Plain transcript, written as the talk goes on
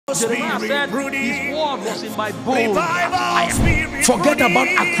Jeremiah said, his word was in my bones. Forget about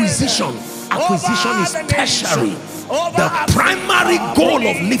acquisition. Acquisition is tertiary. The primary goal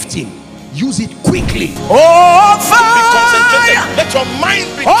of lifting, use it quickly. Oh, fire! Let your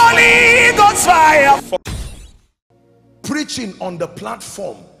mind be Holy Ghost fire. Preaching on the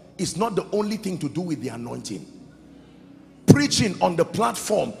platform is not the only thing to do with the anointing. Preaching on the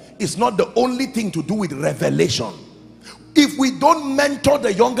platform is not the only thing to do with revelation. If we don't mentor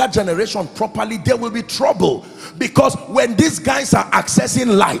the younger generation properly, there will be trouble, because when these guys are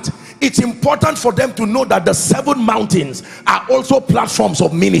accessing light, it's important for them to know that the 7 mountains are also platforms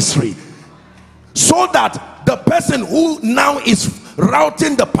of ministry, so that the person who now is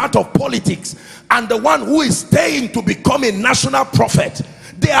routing the part of politics and the one who is staying to become a national prophet,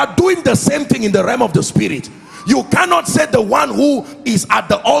 they are doing the same thing in the realm of the spirit. You cannot say the one who is at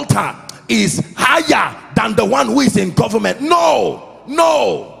the altar is higher than the one who is in government. No,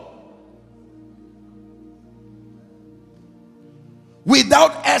 no.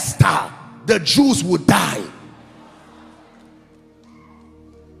 Without Esther, the Jews would die.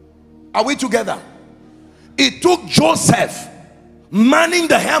 Are we together? It took Joseph manning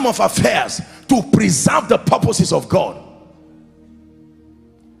the helm of affairs to preserve the purposes of God.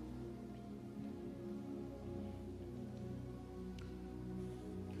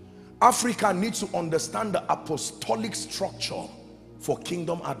 Africa needs to understand the apostolic structure for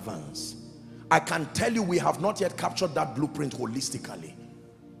kingdom advance. I can tell you, we have not yet captured that blueprint holistically.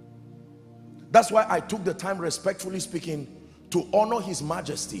 That's why I took the time, respectfully speaking, to honor His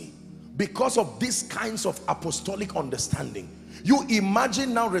Majesty, because of these kinds of apostolic understanding. You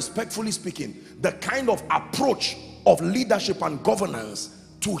imagine now, respectfully speaking, the kind of approach of leadership and governance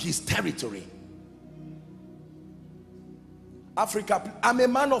to his territory. Africa, I'm a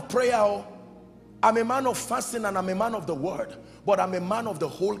man of prayer, I'm a man of fasting, and I'm a man of the word, but I'm a man of the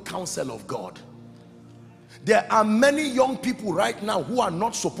whole counsel of God. There are many young people right now who are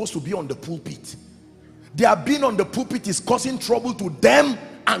not supposed to be on the pulpit. Their being on the pulpit is causing trouble to them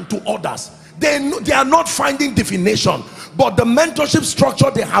and to others. They are not finding definition, but the mentorship structure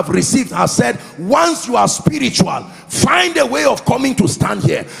they have received has said, once you are spiritual, find a way of coming to stand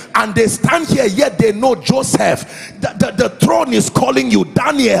here. And they stand here, yet they know Joseph, the throne is calling you.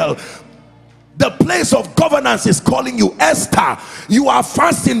 Daniel, the place of governance is calling you. Esther, you are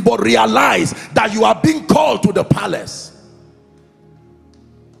fasting, but realize that you are being called to the palace.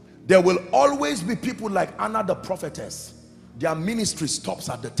 There will always be people like Anna the prophetess. Their ministry stops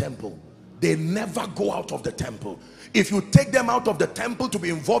at the temple. They never go out of the temple. If you take them out of the temple to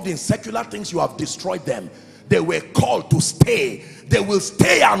be involved in secular things, you have destroyed them. They were called to stay. They will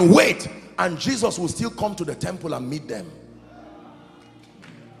stay and wait, and Jesus will still come to the temple and meet them.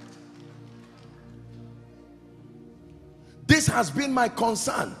 This has been my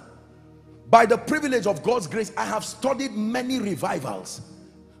concern. By the privilege of God's grace, I have studied many revivals.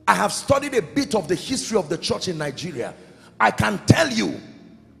 I have studied a bit of the history of the church in Nigeria. I can tell you,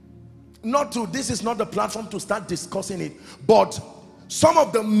 this is not the platform to start discussing it, but some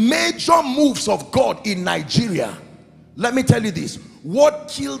of the major moves of God in Nigeria, let me tell you this, what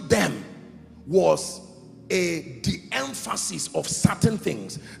killed them was the emphasis of certain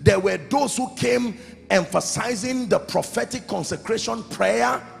things. There were those who came emphasizing the prophetic consecration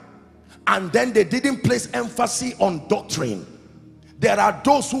prayer, and then they didn't place emphasis on doctrine. There are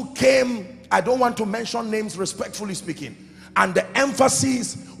those who came, I don't want to mention names, respectfully speaking, and the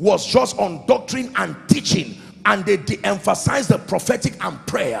emphasis was just on doctrine and teaching, and they de-emphasized the prophetic and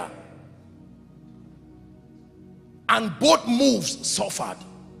prayer, and both moves suffered.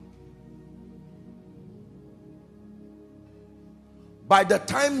 By the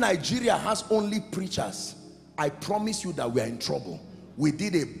time Nigeria has only preachers, I promise you that we are in trouble. We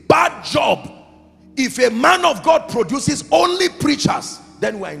did a bad job. If a man of God produces only preachers,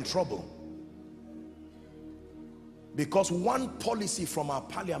 then we are in trouble. Because one policy from our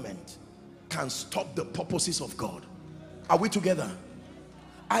parliament can stop the purposes of God. Are we together?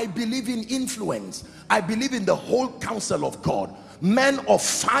 I believe in influence. I believe in the whole counsel of God. Men of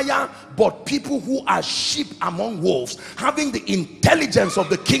fire, but people who are sheep among wolves, having the intelligence of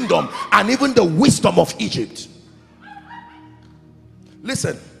the kingdom and even the wisdom of Egypt.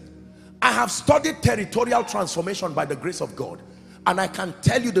 Listen, I have studied territorial transformation by the grace of God, and I can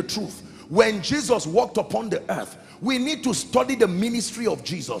tell you the truth. When Jesus walked upon the earth, we need to study the ministry of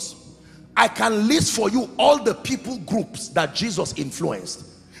Jesus. I can list for you all the people groups that Jesus influenced.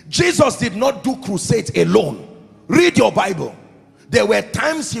 Jesus did not do crusades alone. Read your Bible. There were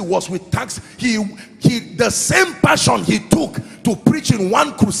times he was with tax. The same passion he took to preach in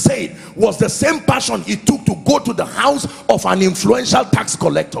one crusade was the same passion he took to go to the house of an influential tax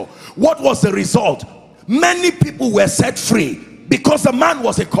collector. What was the result? Many people were set free because the man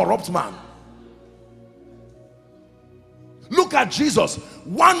was a corrupt man. Look at Jesus.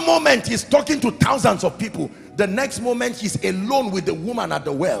 One moment he's talking to thousands of people. The next moment he's alone with the woman at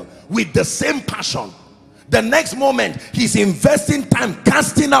the well with the same passion. The next moment he's investing time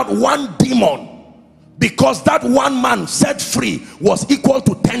casting out one demon, because that one man set free was equal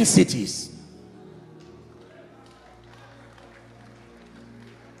to 10 cities.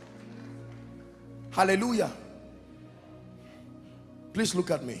 Hallelujah. Please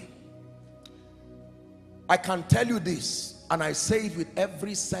look at me. I can tell you this, and I say it with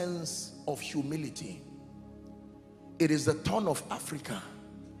every sense of humility. It is the turn of Africa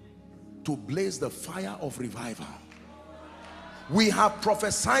to blaze the fire of revival. We have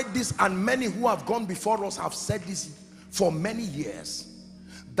prophesied this, and many who have gone before us have said this for many years,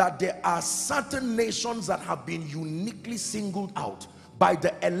 that there are certain nations that have been uniquely singled out by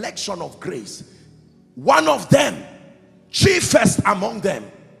the election of grace. One of them, chiefest among them,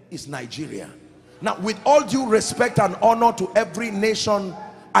 is Nigeria. Now, with all due respect and honor to every nation,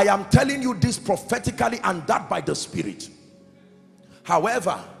 I am telling you this prophetically, and that by the Spirit.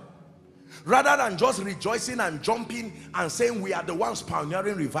 However, rather than just rejoicing and jumping and saying we are the ones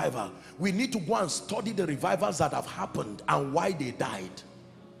pioneering revival, we need to go and study the revivals that have happened and why they died.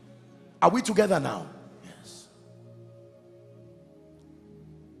 Are we together now? Yes.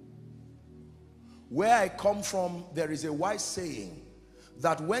 Where I come from, there is a wise saying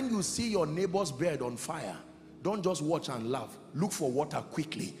that when you see your neighbor's bed on fire, don't just watch and laugh. Look for water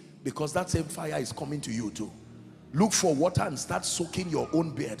quickly, because that same fire is coming to you too. Look for water and start soaking your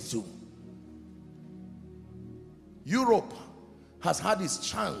own beard too. Europe has had its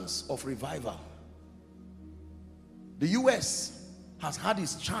chance of revival. The US has had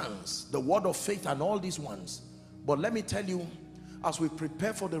its chance, the word of faith and all these ones. But let me tell you, as we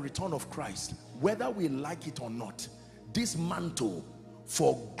prepare for the return of Christ, whether we like it or not, this mantle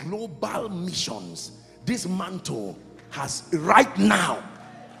for global missions, this mantle has right now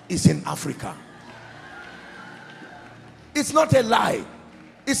is in Africa. It's not a lie.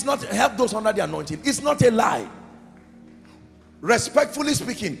 It's not, help those under the anointing. It's not a lie. Respectfully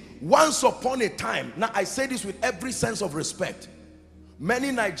speaking, once upon a time, now I say this with every sense of respect, many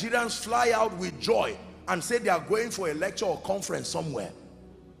Nigerians fly out with joy and say they are going for a lecture or conference somewhere.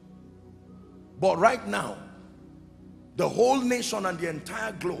 But right now, the whole nation and the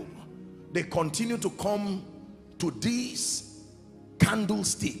entire globe, they continue to come to this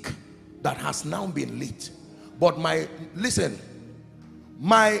candlestick that has now been lit. But listen,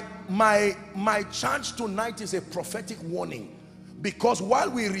 my charge tonight is a prophetic warning. Because while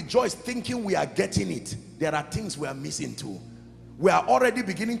we rejoice thinking we are getting it, there are things we are missing too. We are already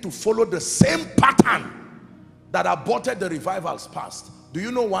beginning to follow the same pattern that aborted the revivals past. Do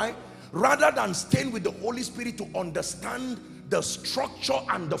you know why? Rather than staying with the Holy Spirit to understand the structure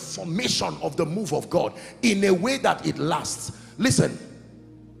and the formation of the move of God in a way that it lasts. Listen,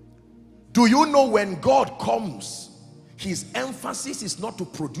 do you know when God comes, his emphasis is not to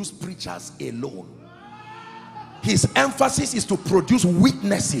produce preachers alone. His emphasis is to produce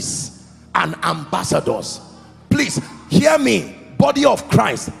witnesses and ambassadors. Please hear me, body of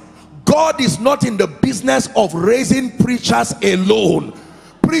Christ. God is not in the business of raising preachers alone.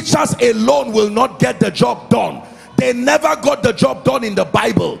 Preachers alone will not get the job done. They never got the job done in the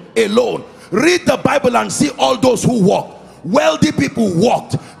Bible alone. Read the Bible and see all those who walked. Wealthy people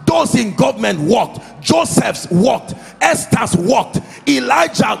walked. Those in government walked. Joseph's walked. Esther's walked.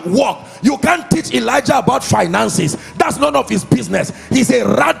 Elijah walked. You can't teach Elijah about finances. That's none of his business. He's a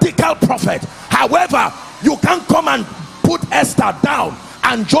radical prophet. However, you can't come and put Esther down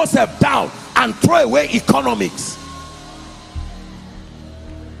and Joseph down and throw away economics.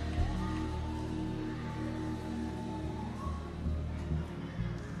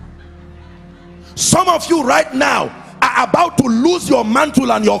 Some of you right now are about to lose your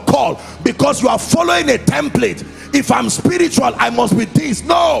mantle and your call because you are following a template. If I'm spiritual, I must be this.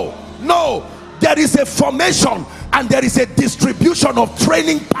 No, no. There is a formation and there is a distribution of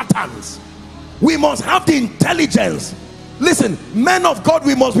training patterns. We must have the intelligence. Listen, men of God,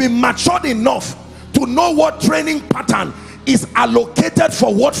 we must be matured enough to know what training pattern is allocated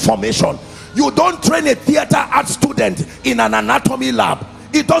for what formation. You don't train a theater art student in an anatomy lab.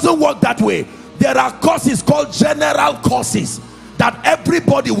 It doesn't work that way. There are courses called general courses that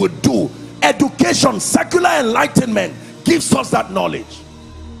everybody would do. Education, secular enlightenment gives us that knowledge.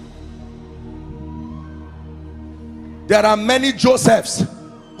 There are many Josephs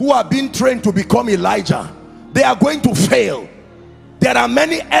who are being trained to become Elijah. They are going to fail. There are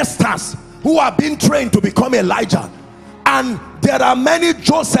many Esthers who are being trained to become Elijah. And there are many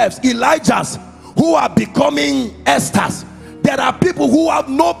Josephs, Elijahs, who are becoming Esthers. There are people who have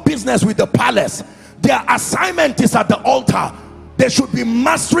no business with the palace. Their assignment is at the altar. They should be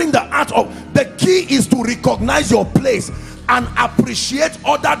mastering the art of. The key is to recognize your place and appreciate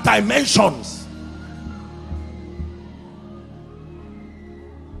other dimensions.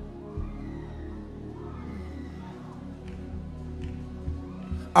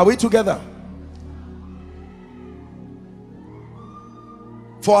 Are we together?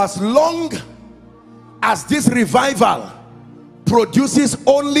 For as long as this revival produces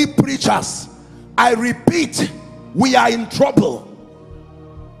only preachers, I repeat, we are in trouble.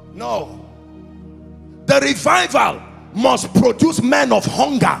 No, the revival must produce men of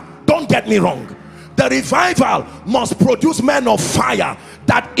hunger. Don't get me wrong. The revival must produce men of fire,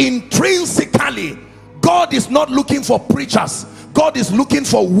 that intrinsically God is not looking for preachers. God is looking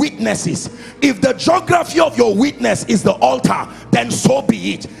for witnesses. If the geography of your witness is the altar, then so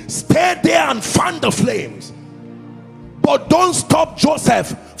be it. Stay there and fan the flames. But don't stop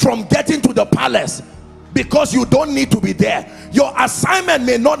Joseph from getting to the palace because you don't need to be there. Your assignment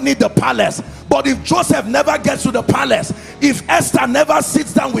may not need the palace, but if Joseph never gets to the palace, if Esther never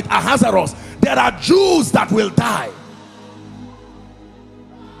sits down with Ahasuerus, there are Jews that will die.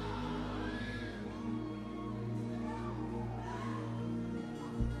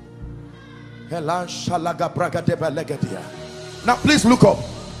 Now please look up.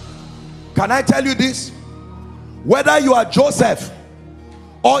 Can I tell you this? Whether you are Joseph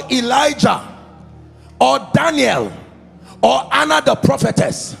or Elijah or Daniel or Anna the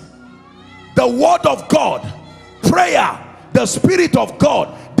prophetess, the word of God, prayer, the Spirit of God,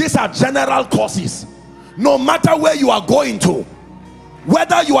 these are general causes. No matter where you are going to,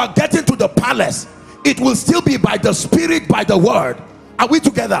 whether you are getting to the palace, it will still be by the Spirit, by the word. Are we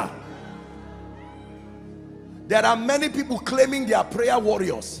together? There are many people claiming they are prayer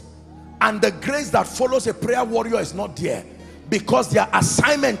warriors, and the grace that follows a prayer warrior is not there, because their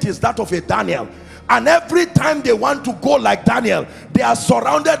assignment is that of a Daniel. And every time they want to go like Daniel, they are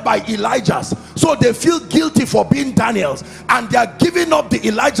surrounded by Elijahs, so they feel guilty for being Daniels, and they are giving up the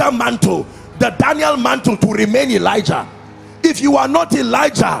Elijah mantle, the Daniel mantle, to remain Elijah. If you are not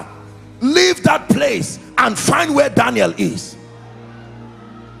Elijah, leave that place and find where Daniel is.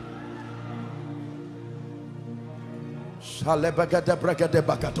 Pray in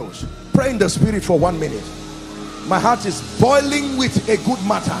the Spirit for 1 minute. My heart is boiling with a good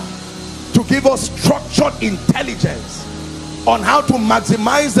matter to give us structured intelligence on how to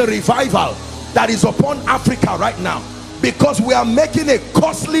maximize the revival that is upon Africa right now, because we are making a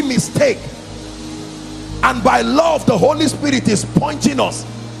costly mistake, and by law of the Holy Spirit is pointing us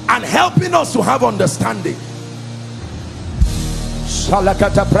and helping us to have understanding.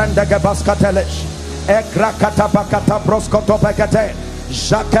 Ekrakata bakata broskoto bekate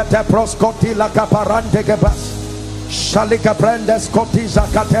jakete broskoti la kaparante gebas shalika prendes koti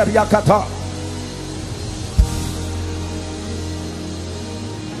zakateria kata.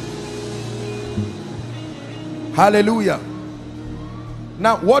 Hallelujah.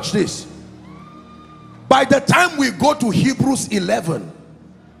 Now watch this. By the time we go to Hebrews 11,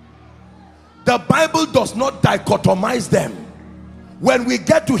 the Bible does not dichotomize them. When we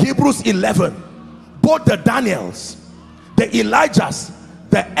get to Hebrews 11, both the Daniels, the Elijahs,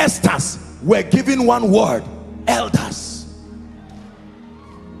 the Esthers were given one word: elders.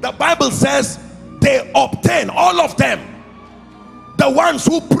 The Bible says they obtained, all of them, the ones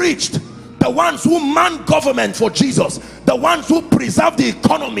who preached, the ones who manned government for Jesus, the ones who preserved the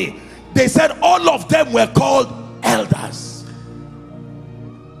economy, they said all of them were called elders.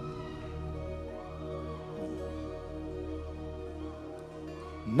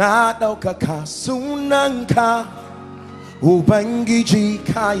 Na daukaka sunanka Ubangiji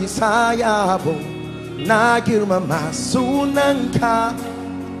ka isa yabo, na girmama sunanka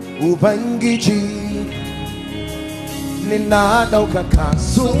Ubangiji, ni na daukaka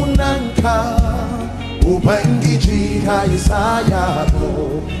sunanka Ubangiji ka isa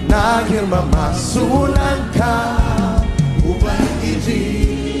yabo, na girmama sunanka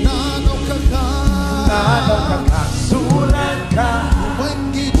Ubangiji, na daukaka sunanka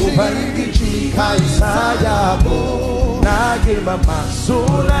Ubangiji ka isa yabo, na girmama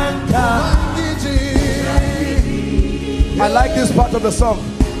sunanka. I like this part of the song.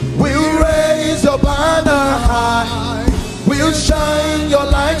 We'll raise your banner high, we'll shine your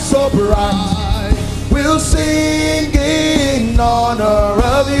light so bright, we'll sing in honor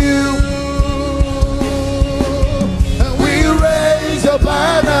of you.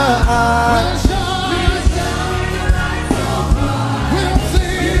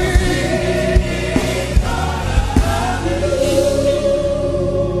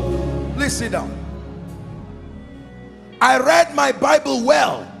 Please sit down. I read my Bible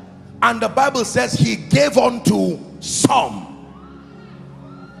well, and the Bible says he gave unto some.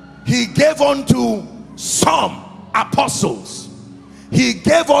 He gave unto some apostles. He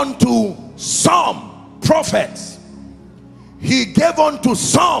gave unto some prophets. He gave unto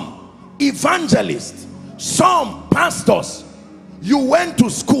some evangelists, some pastors. You went to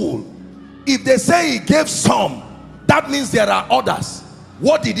school. If they say he gave some, that means there are others.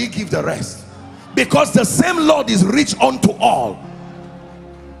 What did he give the rest? Because the same Lord is rich unto all.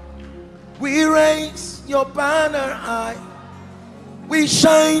 We raise your banner high, we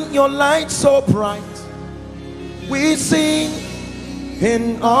shine your light so bright, we sing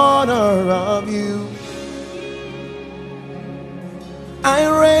in honor of you. I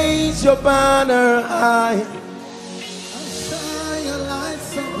raise your banner high,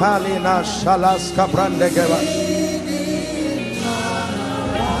 Palina Shalaska Brandegeva.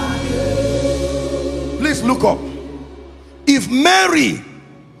 Please look up. If Mary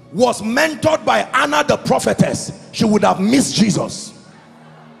was mentored by Anna the prophetess, she would have missed Jesus,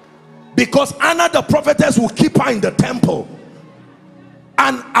 because Anna the prophetess will keep her in the temple.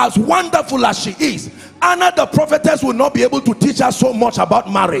 And as wonderful as she is, Anna the prophetess will not be able to teach her so much about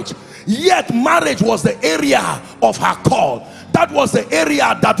marriage. Yet marriage was the area of her call. That was the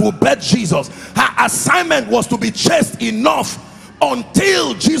area that would birth Jesus. Her assignment was to be chaste enough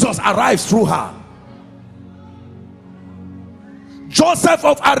until Jesus arrives through her. Joseph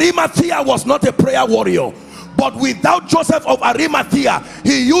of Arimathea was not a prayer warrior, but without Joseph of Arimathea,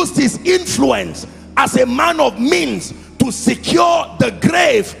 he used his influence as a man of means to secure the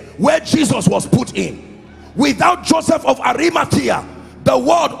grave where Jesus was put in. Without Joseph of Arimathea, the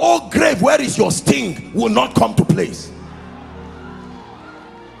word, "Oh grave, where is your sting?" will not come to place.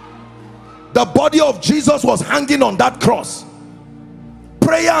 The body of Jesus was hanging on that cross.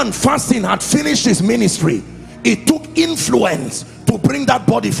 Prayer and fasting had finished his ministry. It took influence to bring that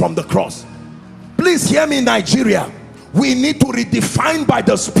body from the cross. Please hear me, Nigeria. We need to redefine by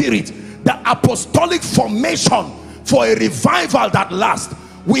the Spirit the apostolic formation for a revival that lasts.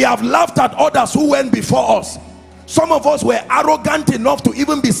 We have laughed at others who went before us. Some of us were arrogant enough to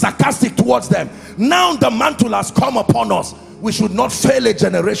even be sarcastic towards them. Now the mantle has come upon us. We should not fail a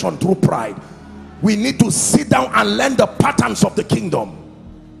generation through pride. We need to sit down and learn the patterns of the kingdom.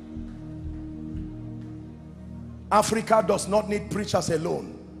 Africa does not need preachers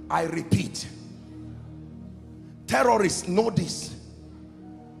alone. I repeat, terrorists know this.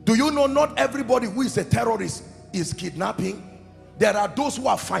 Do you know not everybody who is a terrorist is kidnapping? There are those who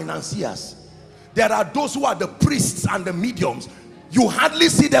are financiers. There are those who are the priests and the mediums. You hardly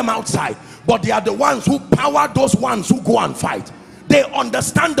see them outside, but they are the ones who power those ones who go and fight. They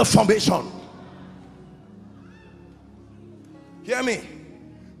understand the formation. Hear me.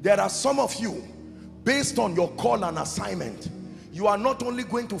 There are some of you, based on your call and assignment, you are not only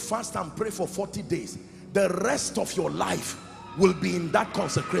going to fast and pray for 40 days, the rest of your life will be in that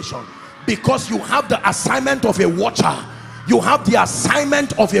consecration, because you have the assignment of a watcher. You have the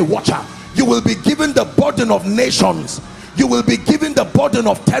assignment of a watcher. You will be given the burden of nations. You will be given the burden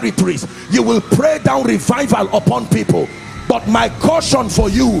of territories. You will pray down revival upon people. But my caution for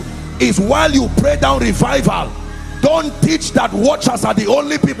you is, while you pray down revival, don't teach that watchers are the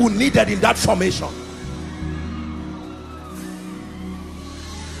only people needed in that formation.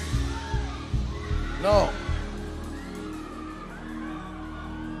 No.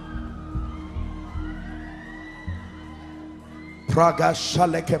 Praga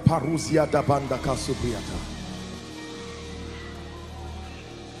shaleke paruzia dabanda kasubriata.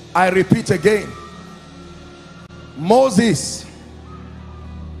 I repeat again, Moses,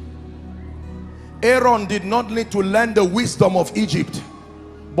 Aaron did not need to learn the wisdom of Egypt,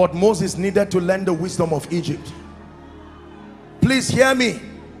 but Moses needed to learn the wisdom of Egypt. Please hear me.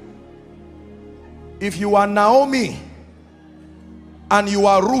 If you are Naomi and you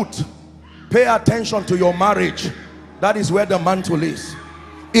are Ruth, pay attention to your marriage. That is where the mantle is.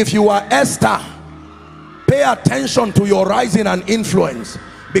 If you are Esther, pay attention to your rising and influence,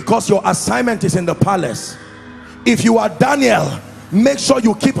 because your assignment is in the palace. If you are Daniel, make sure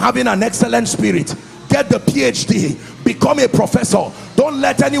you keep having an excellent spirit. Get the PhD, become a professor. Don't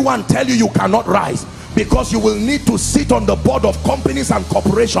let anyone tell you you cannot rise, because you will need to sit on the board of companies and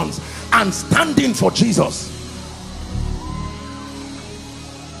corporations and stand in for Jesus.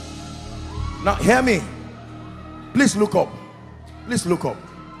 Now hear me. Please look up. Please look up.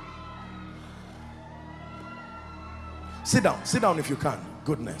 Sit down. Sit down if you can.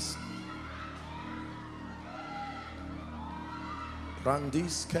 Goodness. Do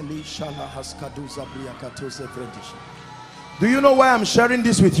you know why I'm sharing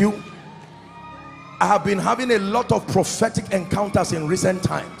this with you? I have been having a lot of prophetic encounters in recent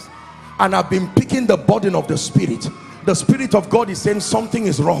times, and I've been picking the burden of the Spirit. The Spirit of God is saying something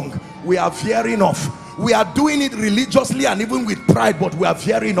is wrong. We are veering off. We are doing it religiously and even with pride, but we are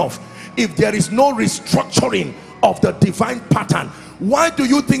veering off. If there is no restructuring of the divine pattern, why do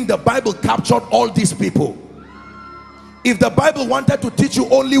you think the Bible captured all these people? If the Bible wanted to teach you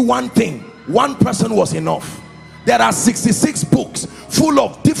only one thing, one person was enough. There are 66 books full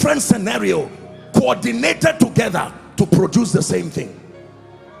of different scenarios coordinated together to produce the same thing.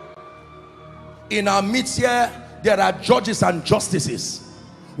 In our midst here, there are judges and justices.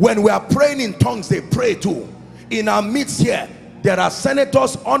 When we are praying in tongues, they pray too. In our midst here, there are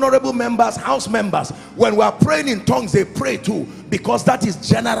senators, honorable members, house members. When we are praying in tongues, they pray too, because that is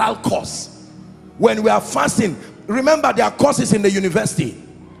general course. When we are fasting, remember there are courses in the university.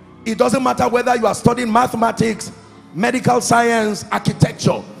 It doesn't matter whether you are studying mathematics, medical science,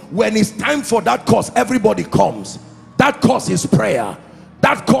 architecture. When it's time for that course, everybody comes. That course is prayer.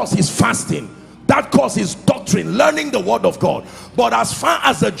 That course is fasting. That course is doctrine, learning the word of God. But as far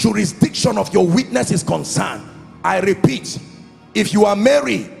as the jurisdiction of your witness is concerned, I repeat, if you are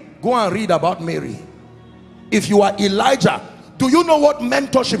Mary, go and read about Mary. If you are Elijah, do you know what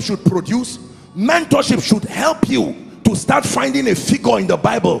mentorship should produce? Mentorship should help you to start finding a figure in the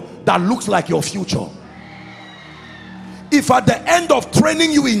Bible that looks like your future. If at the end of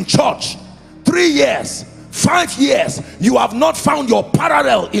training you in church, 3 years, 5 years, you have not found your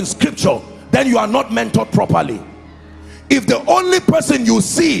parallel in scripture, then you are not mentored properly. If the only person you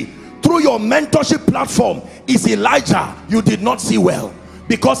see through your mentorship platform is Elijah, you did not see well,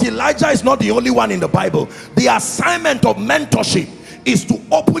 because Elijah is not the only one in the Bible. The assignment of mentorship is to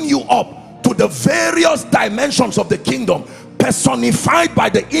open you up to the various dimensions of the kingdom, personified by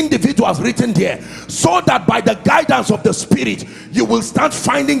the individuals written there, so that by the guidance of the Spirit you will start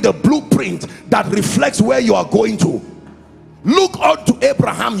finding the blueprint that reflects where you are going to. Look unto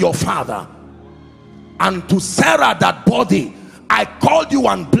Abraham your father, and to Sarah that body. I called you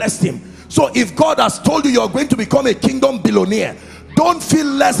and blessed him. So if God has told you you're going to become a kingdom billionaire, don't feel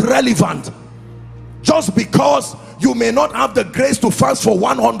less relevant just because you may not have the grace to fast for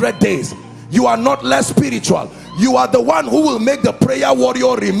 100 days. You are not less spiritual. You are the one who will make the prayer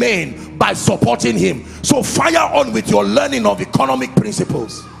warrior remain by supporting him. So fire on with your learning of economic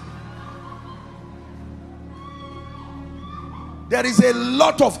principles. There is a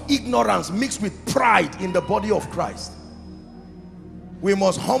lot of ignorance mixed with pride in the body of Christ. We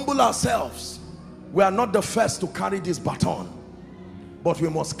must humble ourselves. We are not the first to carry this baton, but we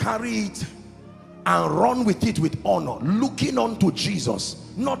must carry it and run with it with honor, looking unto Jesus,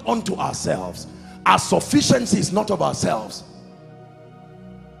 not unto ourselves. Our sufficiency is not of ourselves.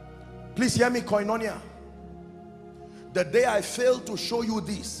 Please hear me, Koinonia. The day I failed to show you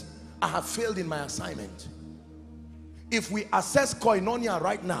this, I have failed in my assignment. If we assess Koinonia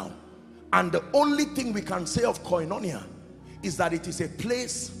right now, and the only thing we can say of Koinonia is that it is a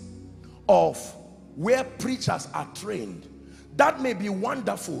place of where preachers are trained, that may be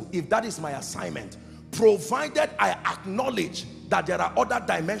wonderful if that is my assignment, provided I acknowledge that there are other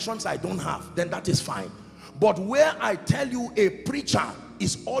dimensions I don't have, then that is fine. But where I tell you a preacher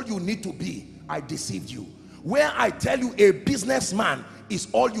is all you need to be, I deceived you. Where I tell you a businessman is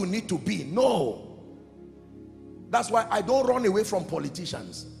all you need to be, no. That's why I don't run away from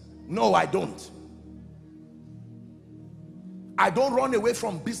politicians. No, I don't. I don't run away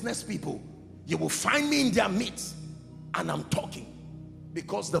from business people. You will find me in their midst and I'm talking,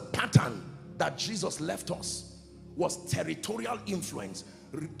 because the pattern that Jesus left us was territorial influence,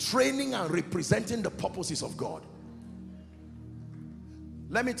 training and representing the purposes of God.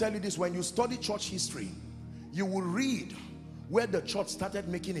 Let me tell you this, when you study church history, you will read where the church started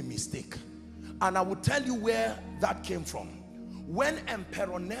making a mistake. And I will tell you where that came from. When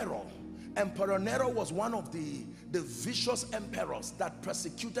Emperor Nero was one of the vicious emperors that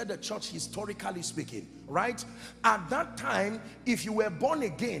persecuted the church, historically speaking, right? At that time, if you were born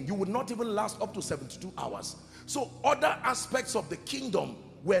again, you would not even last up to 72 hours. So other aspects of the kingdom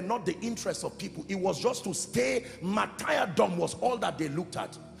were not the interest of people. It was just to stay. Martyrdom was all that they looked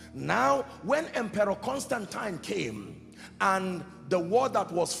at. Now, when Emperor Constantine came, and the war that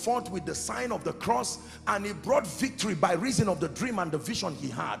was fought with the sign of the cross, and he brought victory by reason of the dream and the vision he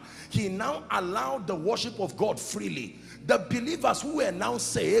had, he now allowed the worship of God freely. The believers who were now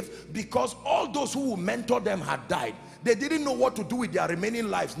saved, because all those who mentored them had died, they didn't know what to do with their remaining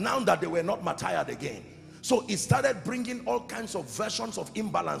lives now that they were not martyred again. So it started bringing all kinds of versions of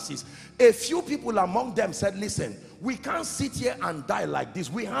imbalances. A few people among them said, listen, we can't sit here and die like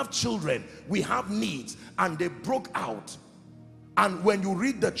this. We have children, we have needs. And they broke out. And when you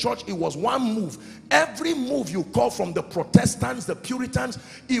read the church, it was one move. Every move you call from the Protestants, the Puritans,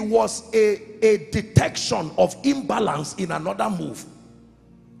 it was a detection of imbalance in another move.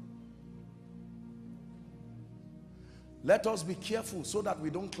 Let us be careful so that we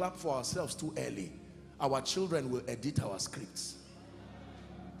don't clap for ourselves too early. Our children will edit our scripts.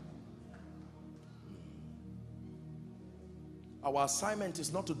 Our assignment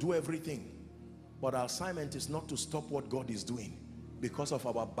is not to do everything, but our assignment is not to stop what God is doing because of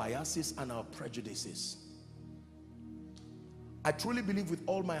our biases and our prejudices. I truly believe with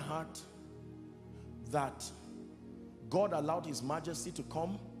all my heart that God allowed His Majesty to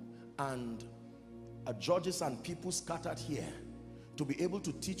come and judges and people scattered here to be able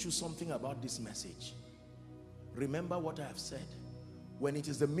to teach you something about this message. Remember what I have said. When it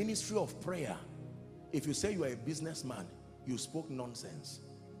is the ministry of prayer, if you say you are a businessman, you spoke nonsense,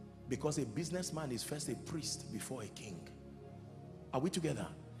 because a businessman is first a priest before a king. Are we together?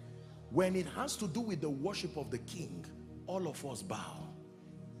 When it has to do with the worship of the king, all of us bow.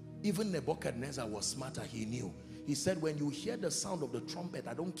 Even Nebuchadnezzar was smarter. He knew. He said, when you hear the sound of the trumpet,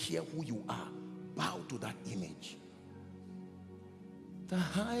 I don't care who you are, bow to that image. The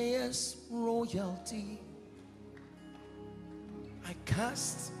highest royalty, I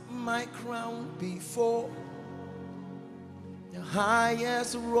cast my crown before the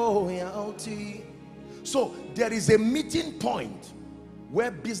highest royalty. So there is a meeting point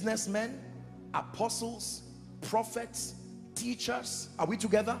where businessmen, apostles, prophets, teachers, are we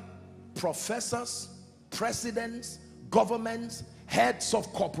together? Professors, presidents, governments, heads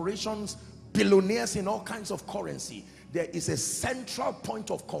of corporations, billionaires in all kinds of currency. There is a central point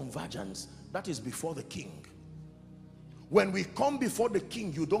of convergence. That is before the king. When we come before the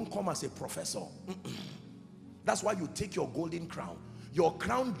king, you don't come as a professor. That's why you take your golden crown. Your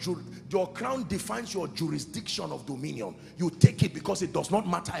crown defines your jurisdiction of dominion. You take it because it does not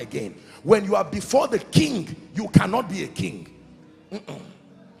matter again. When you are before the king, you cannot be a king.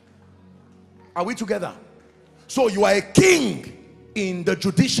 Are we together? So you are a king in the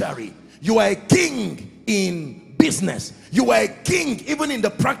judiciary. You are a king in business. You are a king even in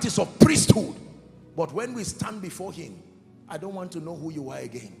the practice of priesthood. But when we stand before him, I don't want to know who you are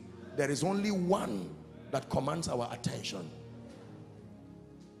again. There is only one that commands our attention.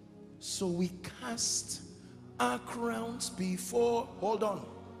 So we cast our crowns before. Hold on.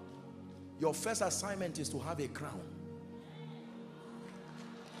 Your first assignment is to have a crown.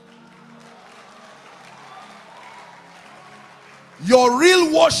 Your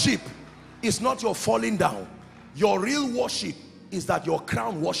real worship is not your falling down. Your real worship is that your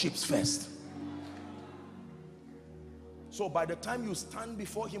crown worships first. So by the time you stand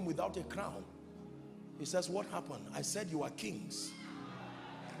before him without a crown, he says, what happened? I said you are kings.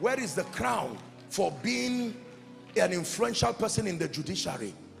 Where is the crown for being an influential person in the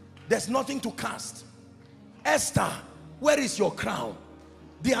judiciary? There's nothing to cast. Esther, where is your crown?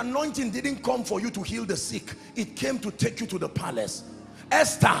 The anointing didn't come for you to heal the sick. It came to take you to the palace.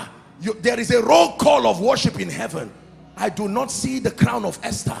 Esther, there is a roll call of worship in heaven. I do not see the crown of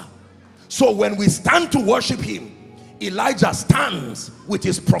Esther. So when we stand to worship him, Elijah stands with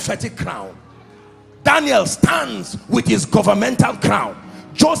his prophetic crown. Daniel stands with his governmental crown.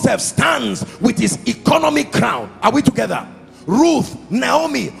 Joseph stands with his economic crown. Are we together? Ruth,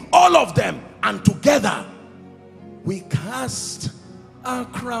 Naomi, all of them. And together we cast our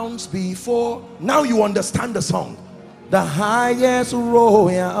crowns before. Now you understand the song. The highest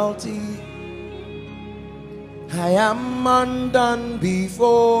royalty, I am undone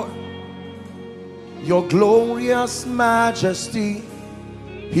before your glorious majesty.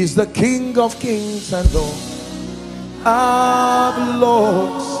 He's the King of kings and Lord of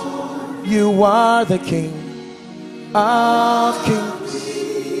lords. You are the King of kings.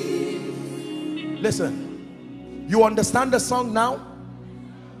 Listen, you understand the song now?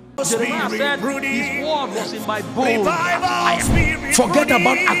 Jeremiah said, his word was in my bowl. Forget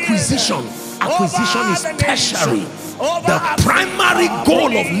about acquisition. Acquisition is tertiary. The primary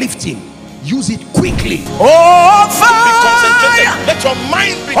goal of lifting, use it quickly. Oh, fire! Let your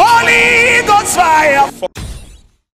mind be Holy Ghost fire.